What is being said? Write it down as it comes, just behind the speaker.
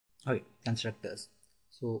Okay, constructors.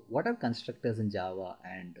 So, what are constructors in Java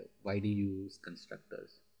and why do you use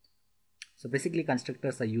constructors? So, basically,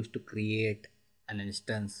 constructors are used to create an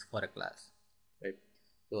instance for a class, right?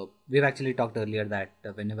 So, we've actually talked earlier that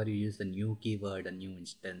whenever you use a new keyword, a new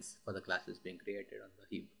instance for the class is being created on the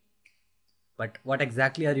heap. But what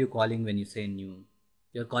exactly are you calling when you say new?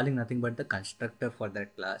 You're calling nothing but the constructor for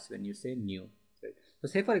that class when you say new, right? So,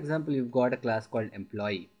 say for example, you've got a class called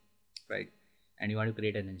employee, right? And you want to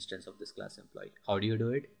create an instance of this class employee. How do you do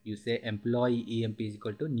it? You say employee emp is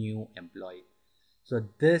equal to new employee. So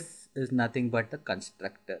this is nothing but the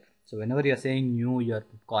constructor. So whenever you're saying new, you're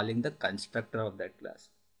calling the constructor of that class,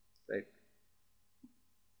 right?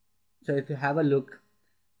 So if you have a look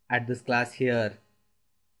at this class here,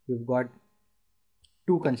 you've got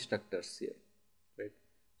two constructors here, right?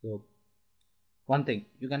 So one thing,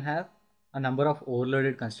 you can have a number of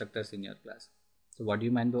overloaded constructors in your class. So what do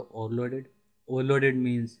you mean by overloaded? Overloaded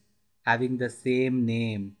means having the same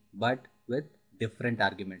name but with different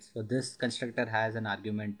arguments. So this constructor has an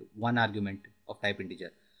argument, one argument of type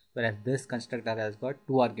integer, whereas this constructor has got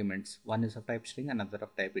two arguments. One is of type string, another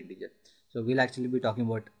of type integer. So we'll actually be talking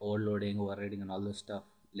about overloading, overriding, and all this stuff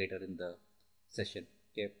later in the session.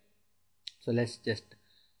 Okay. So let's just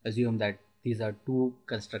assume that these are two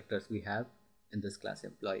constructors we have in this class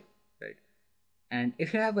employee, right? And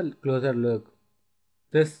if you have a closer look,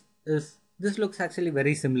 this looks actually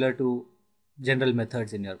very similar to general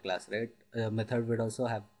methods in your class, right? A method would also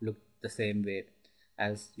have looked the same way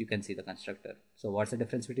as you can see the constructor. So what's the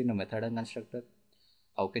difference between a method and constructor?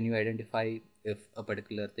 How can you identify if a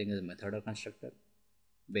particular thing is a method or constructor?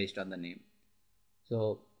 Based on the name.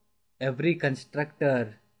 So every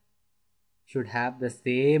constructor should have the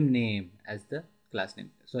same name as the class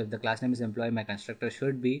name. So if the class name is employee, my constructor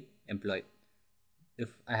should be employee. If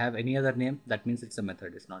I have any other name, that means it's a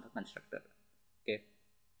method, it's not a constructor. Okay.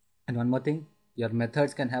 And one more thing, your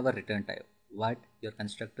methods can have a return type. What your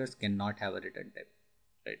constructors cannot have a return type,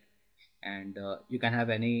 right? And you can have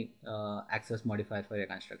any access modifier for your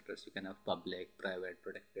constructors. You can have public, private,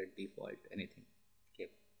 protected, default, anything. Okay.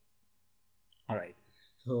 All right.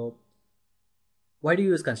 So why do you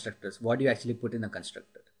use constructors? What do you actually put in a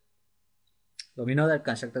constructor? So we know that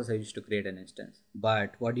constructors are used to create an instance,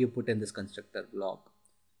 but what do you put in this constructor block?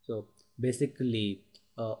 So basically,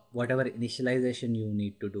 whatever initialization you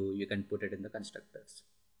need to do, you can put it in the constructors.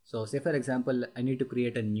 So say for example, I need to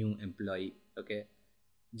create a new employee. Okay,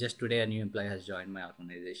 just today a new employee has joined my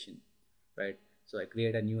organization, right? So I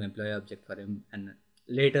create a new employee object for him, and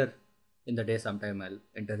later in the day, sometime I'll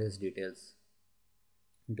enter his details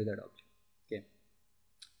into that object. Okay.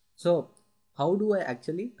 So how do I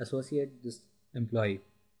actually associate this employee?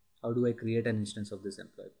 How do I create an instance of this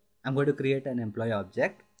employee? I'm going to create an employee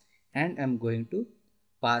object and I'm going to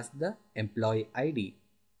pass the employee ID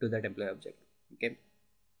to that employee object. Okay.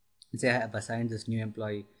 Say I have assigned this new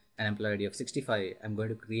employee an employee ID of 65. I'm going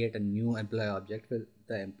to create a new employee object with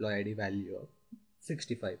the employee ID value of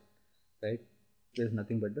 65. Right? There's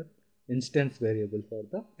nothing but the instance variable for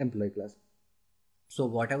the employee class. So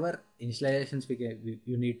whatever initializations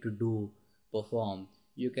you need to do perform,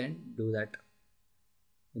 you can do that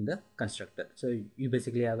in the constructor. So you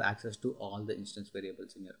basically have access to all the instance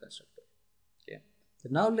variables in your constructor. Okay. So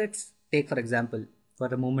now let's take for example, for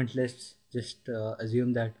the moment, let's just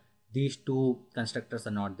assume that these two constructors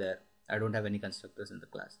are not there. I don't have any constructors in the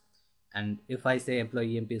class. And if I say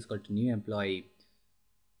employee emp is equal to new employee,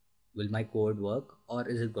 will my code work or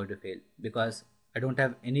is it going to fail? Because I don't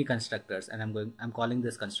have any constructors and I'm calling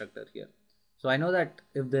this constructor here. So I know that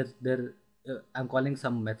if I'm calling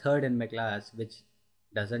some method in my class which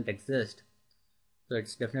doesn't exist, so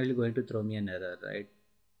it's definitely going to throw me an error, right?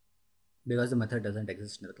 Because the method doesn't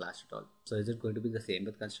exist in the class at all. So is it going to be the same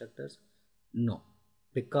with constructors? No,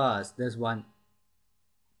 because there's one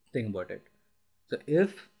thing about it. So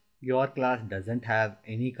if your class doesn't have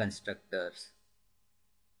any constructors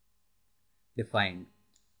defined,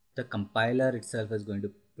 the compiler itself is going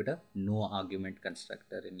to put a no argument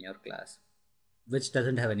constructor in your class, which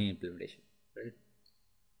doesn't have any implementation, right?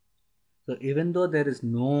 So even though there is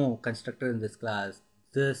no constructor in this class,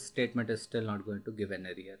 this statement is still not going to give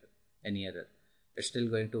any error. It's still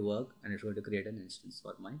going to work and it's going to create an instance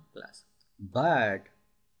for my class. But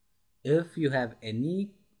if you have any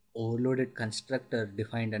overloaded constructor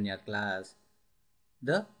defined in your class,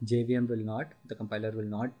 the compiler will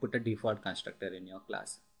not put a default constructor in your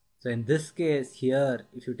class. So in this case here,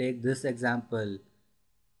 if you take this example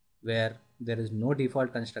where there is no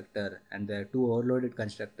default constructor and there are two overloaded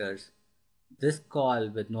constructors, this call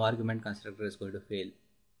with no argument constructor is going to fail.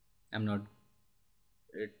 I'm not,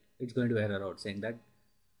 it's going to error out saying that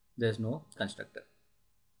there's no constructor.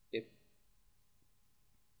 Okay.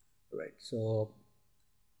 right? So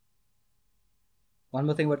one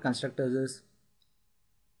more thing about constructors is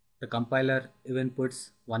the compiler even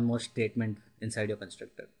puts one more statement inside your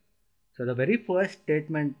constructor. So the very first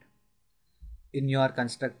statement in your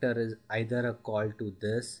constructor is either a call to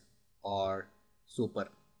this or super,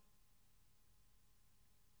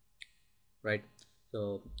 right?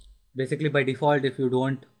 So basically by default, if you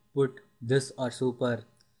don't put this or super,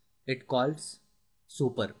 it calls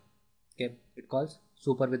super. Okay, it calls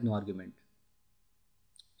super with no argument.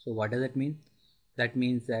 So what does it mean? That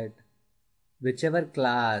means that whichever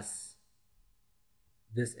class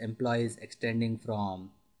this employee is extending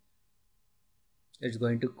from, it's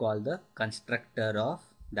going to call the constructor of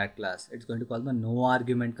that class. It's going to call the no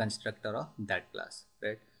argument constructor of that class,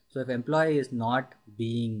 right? So if employee is not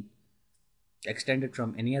being extended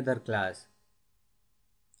from any other class,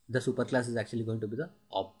 the superclass is actually going to be the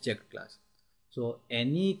object class. So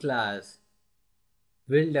any class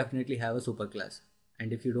will definitely have a superclass,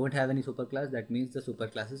 and if you don't have any superclass, that means the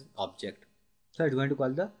superclass is object. So it's going to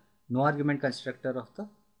call the no argument constructor of the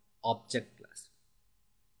object class,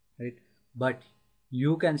 right? But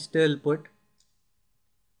you can still put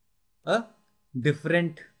a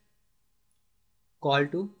different call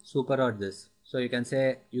to super or this. So you can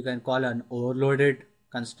say, you can call an overloaded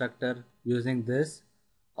constructor using this,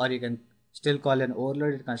 or you can still call an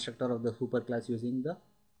overloaded constructor of the superclass using the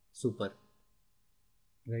super,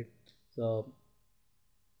 right? So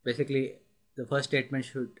basically the first statement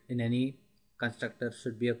should in any constructor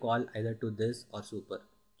should be a call either to this or super,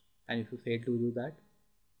 and if you fail to do that,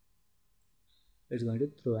 it's going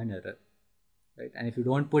to throw an error, right? And if you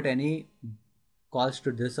don't put any calls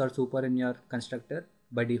to this or super in your constructor,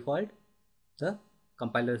 by default the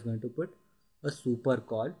compiler is going to put a super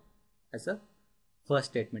call as a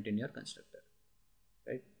first statement in your constructor,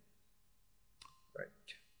 right?